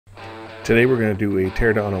Today we're going to do a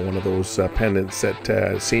teardown on one of those pendants that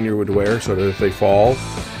a senior would wear so that if they fall,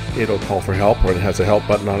 it'll call for help, or it has a help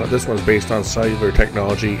button on it. This one's based on cellular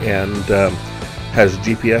technology and has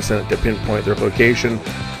GPS in it to pinpoint their location.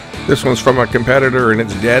 This one's from a competitor and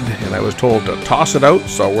it's dead, and I was told to toss it out,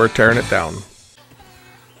 so we're tearing it down.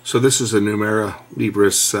 So this is a Numera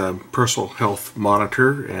Libris personal health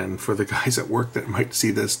monitor, and for the guys at work that might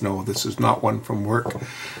see this, no, this is not one from work.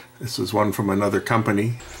 This is one from another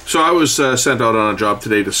company. So I was sent out on a job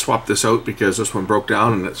today to swap this out because this one broke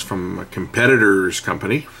down and it's from a competitor's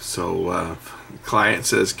company. So the client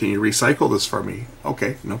says, can you recycle this for me?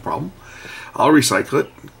 Okay, no problem. I'll recycle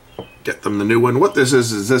it, get them the new one. What this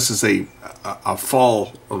is this is a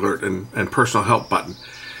fall alert and personal help button.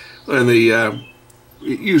 And the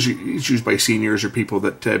it's used by seniors or people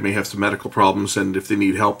that may have some medical problems, and if they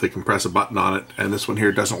need help they can press a button on it. And this one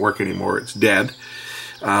here doesn't work anymore, it's dead.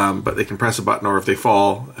 But they can press a button, or if they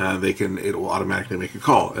fall, it will automatically make a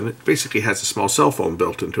call. And it basically has a small cell phone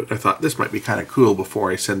built into it. I thought this might be kind of cool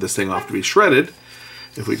before I send this thing off to be shredded,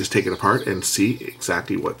 if we just take it apart and see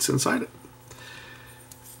exactly what's inside it.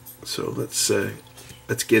 So let's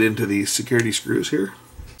get into these security screws here.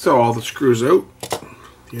 So all the screws out,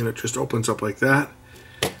 the unit just opens up like that.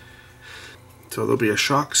 So there'll be a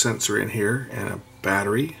shock sensor in here and a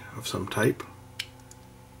battery of some type.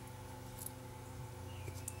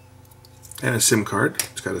 And a SIM card.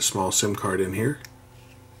 It's got a small SIM card in here.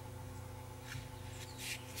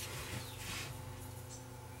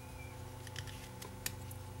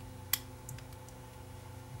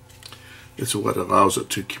 This is what allows it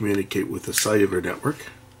to communicate with the cellular network.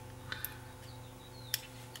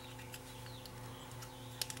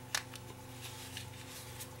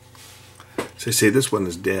 So I say this one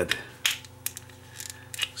is dead.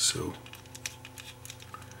 So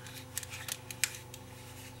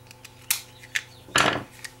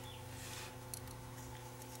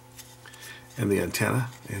and the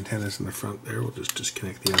antenna's in the front there. We'll just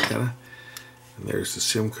disconnect the antenna, and there's the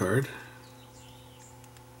SIM card.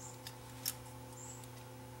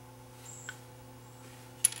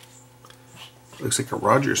 Looks like a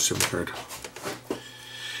Rogers SIM card,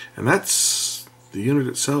 and that's the unit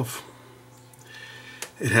itself.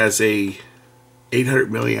 It has a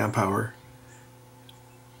 800 milliamp hour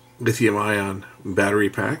lithium ion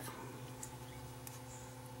battery pack.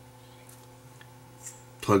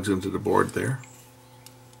 Plugs into the board there.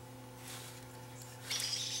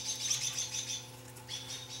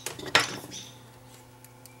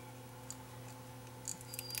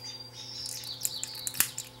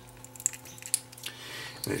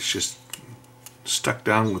 And it's just stuck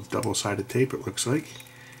down with double-sided tape, it looks like.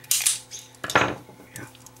 Yeah.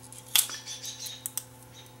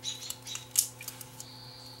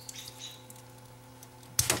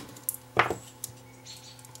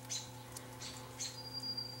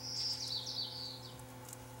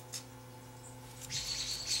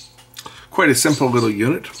 Quite a simple little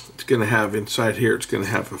unit. It's going to have inside here, it's going to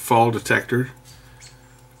have a fall detector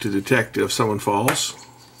to detect if someone falls.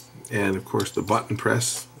 And of course the button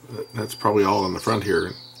press, that's probably all on the front here.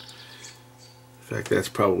 In fact, that's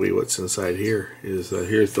probably what's inside here. Here's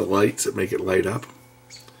the lights that make it light up.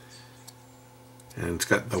 And it's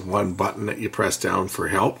got the one button that you press down for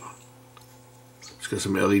help. It's got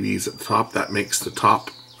some LEDs at the top that makes the top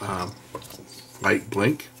light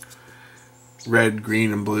blink. Red,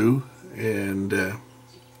 green, and blue. And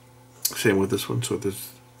same with this one. So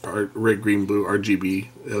there's red, green, blue RGB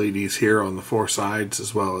LEDs here on the four sides,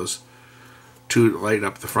 as well as two that light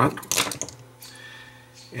up the front.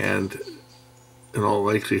 And in all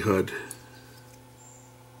likelihood,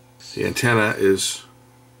 the antenna is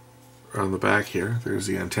on the back here. There's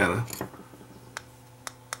the antenna.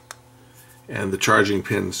 And the charging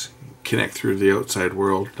pins connect through the outside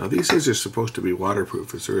world. Now these things are supposed to be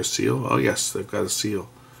waterproof. Is there a seal? Oh yes, they've got a seal.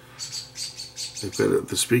 They've got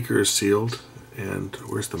the speaker is sealed. And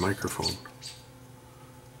where's the microphone?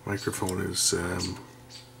 Microphone is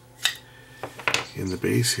in the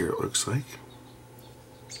base here, it looks like.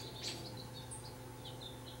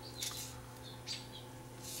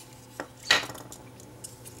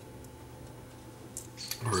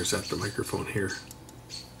 Or is that the microphone here?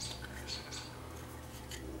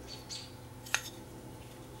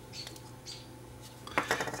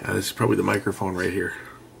 This is probably the microphone right here.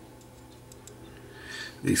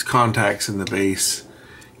 These contacts in the base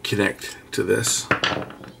connect to this.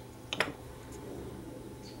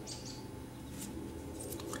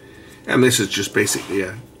 And this is just basically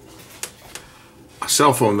a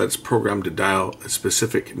cell phone that's programmed to dial a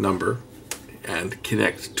specific number and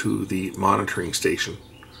connect to the monitoring station.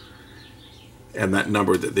 and that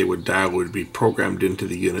number that they would dial would be programmed into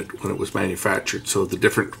the unit when it was manufactured. So the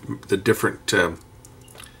different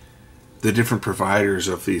providers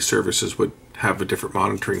of these services would have a different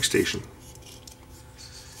monitoring station.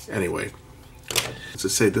 Anyway, as I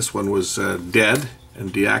say, this one was dead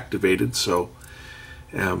and deactivated. So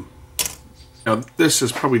now this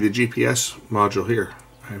is probably the GPS module here.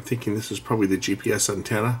 I'm thinking this is probably the GPS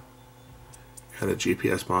antenna and the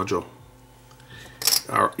GPS module.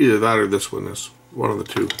 Or either that or this one is one of the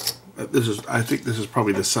two. I think this is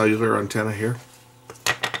probably the cellular antenna here.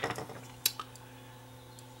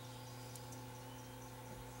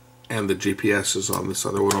 And the GPS is on this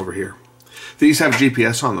other one over here. These have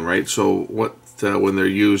GPS on them, right? So what when they're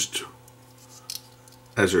used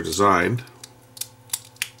as they're designed,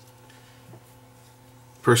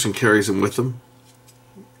 person carries them with them,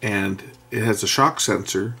 and it has a shock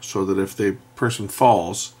sensor so that if the person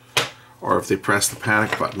falls, or if they press the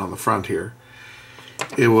panic button on the front here,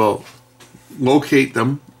 it will locate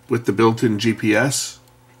them with the built-in GPS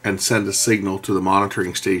and send a signal to the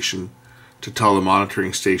monitoring station to tell the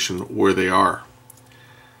monitoring station where they are.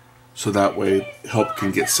 So that way help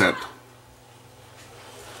can get sent.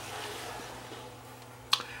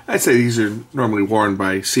 I'd say these are normally worn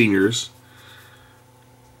by seniors.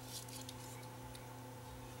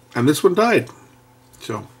 And this one died.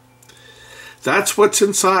 So that's what's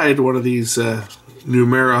inside one of these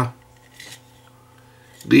Numera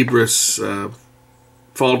Libris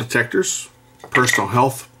fall detectors, personal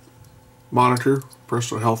health monitor,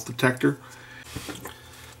 personal health detector.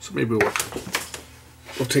 So maybe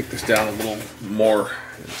we'll take this down a little more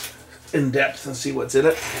in depth and see what's in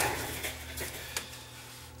it.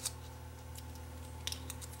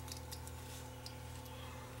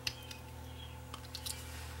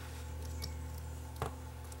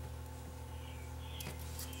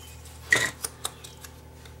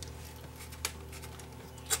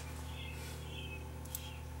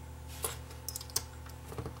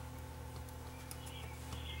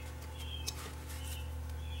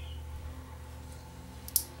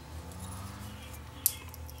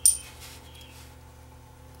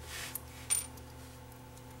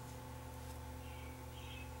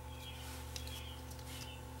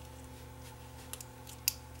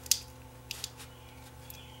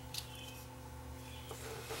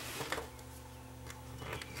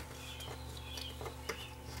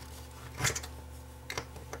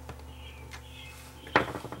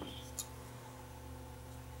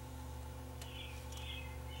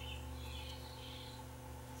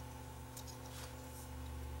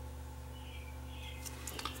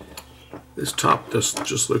 This top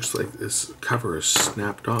just looks like this cover is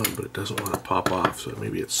snapped on, but it doesn't want to pop off, so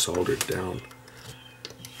maybe it's soldered down.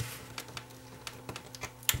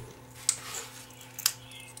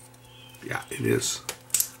 Yeah, it is.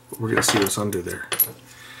 But we're going to see what's under there.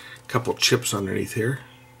 A couple chips underneath here.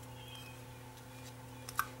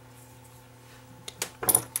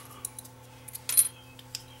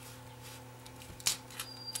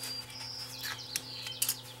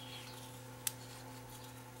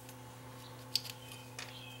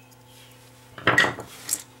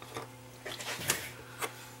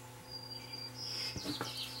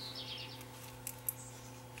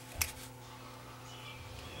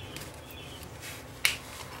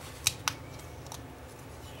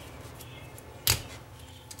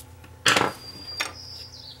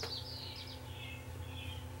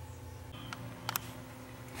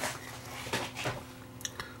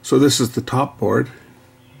 So this is the top board.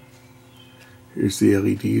 Here's the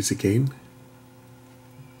LEDs again.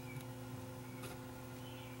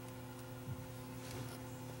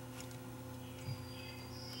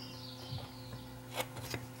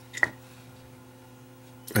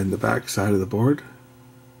 And the back side of the board.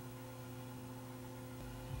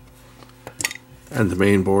 And the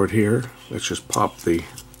main board here. Let's just pop the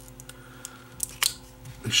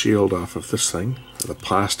shield off of this thing, the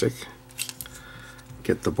plastic.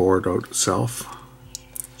 Get the board out itself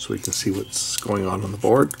so we can see what's going on the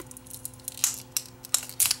board.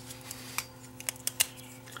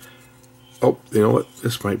 Oh, you know what?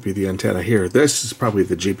 This might be the antenna here. This is probably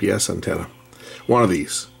the GPS antenna. One of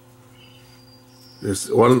these.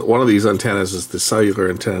 One of these antennas is the cellular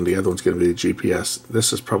antenna. The other one's going to be the GPS.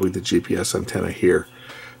 This is probably the GPS antenna here.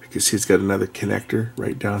 You can see it's got another connector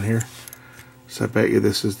right down here. So I bet you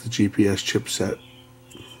this is the GPS chipset.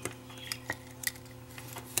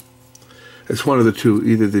 It's one of the two.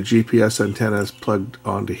 Either the GPS antenna is plugged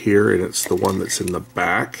onto here and it's the one that's in the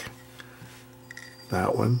back,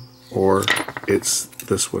 that one, or it's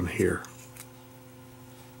this one here.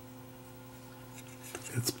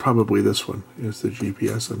 It's probably this one is the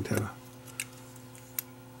GPS antenna.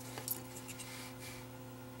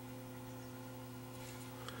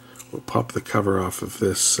 We'll pop the cover off of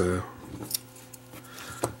this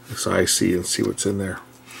this IC and see what's in there.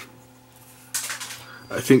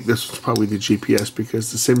 I think this was probably the GPS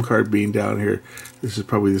because the SIM card being down here, this is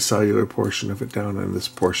probably the cellular portion of it down in this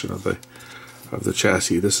portion of the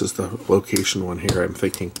chassis. This is the location one here, I'm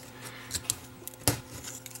thinking.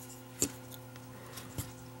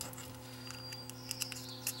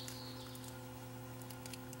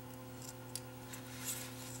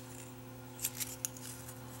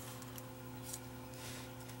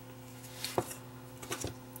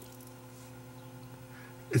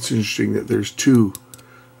 It's interesting that there's two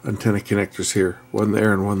antenna connectors here, one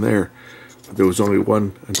there and one there. But there was only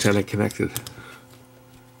one antenna connected.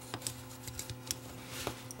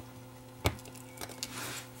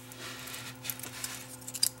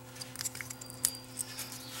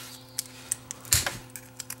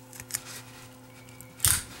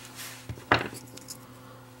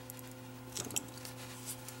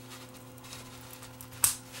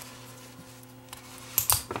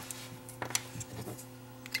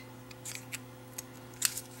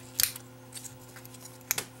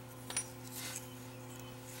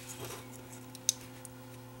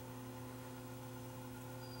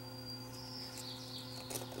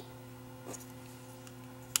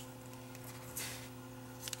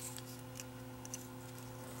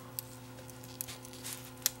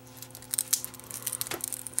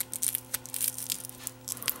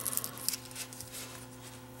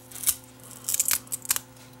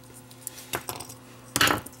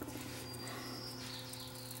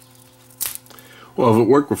 Well, if it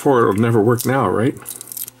worked before, it'll never work now, right?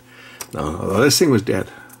 No, this thing was dead.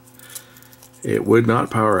 It would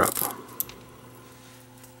not power up.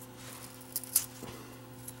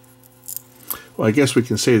 Well, I guess we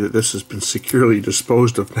can say that this has been securely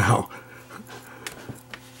disposed of now.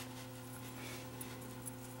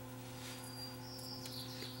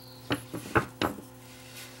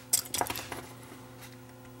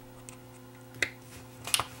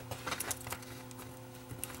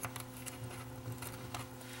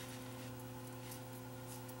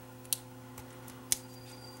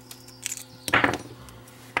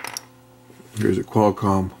 Here's a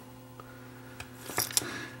Qualcomm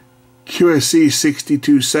Qsc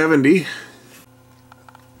 6270.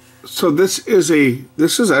 So this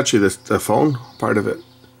is actually the phone part of it.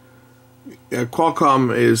 Qualcomm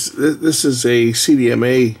this is a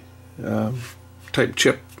CDMA type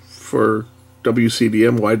chip for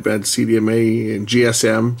WCDM, wideband CDMA, and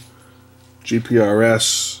GSM,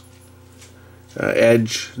 GPRS,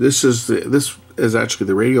 Edge. This is actually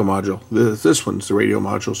the radio module. This one's the radio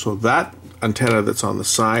module. So that antenna that's on the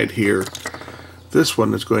side here, this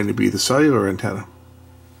one is going to be the cellular antenna,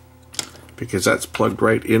 because that's plugged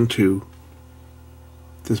right into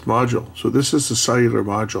this module. So this is the cellular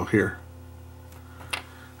module here.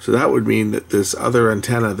 So that would mean that this other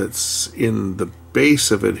antenna that's in the base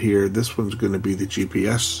of it here, this one's going to be the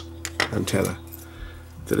GPS antenna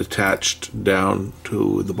that attached down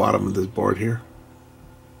to the bottom of this board here.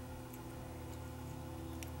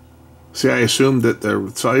 See, I assumed that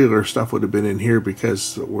the cellular stuff would have been in here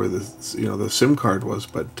because where the SIM card was,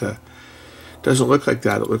 but it doesn't look like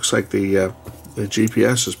that. It looks like the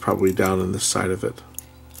GPS is probably down on this side of it.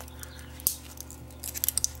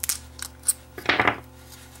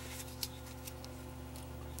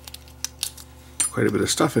 Quite a bit of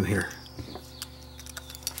stuff in here.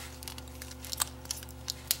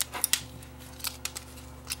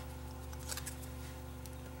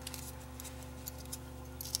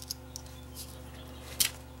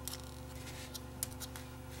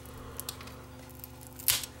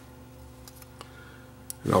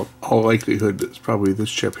 In all likelihood, it's probably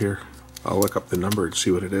this chip here. I'll look up the number and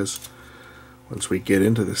see what it is once we get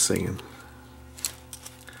into this thing and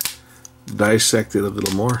dissect it a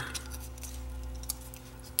little more.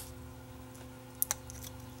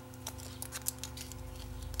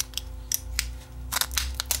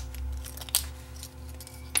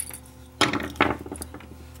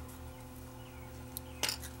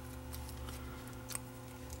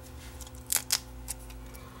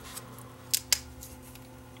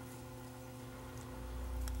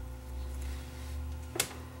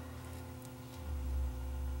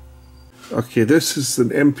 Okay, this is an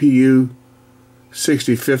MPU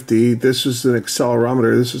 6050. This is an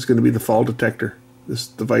accelerometer. This is going to be the fall detector, this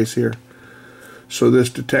device here. So this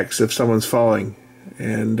detects if someone's falling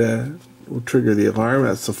and will trigger the alarm.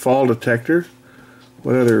 That's the fall detector.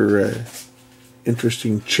 What other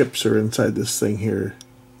interesting chips are inside this thing here?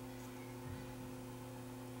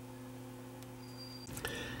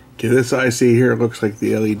 Okay, this IC here looks like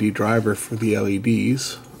the LED driver for the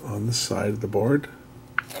LEDs on the side of the board.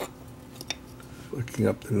 Looking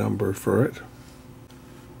up the number for it.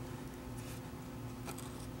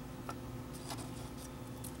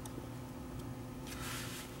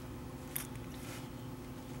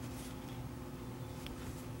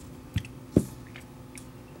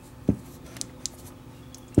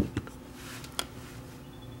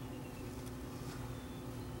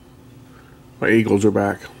 My eagles are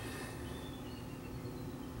back.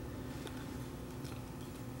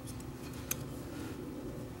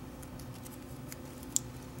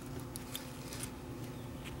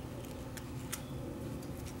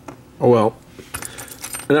 Oh well,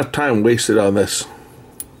 enough time wasted on this.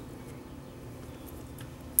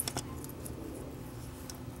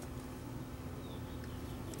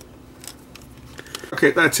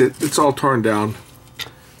 Okay, that's it. It's all torn down.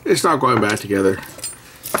 It's not going back together.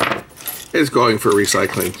 It's going for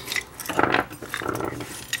recycling.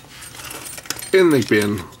 In the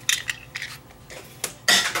bin.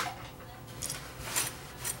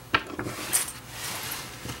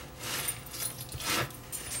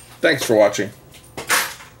 Thanks for watching.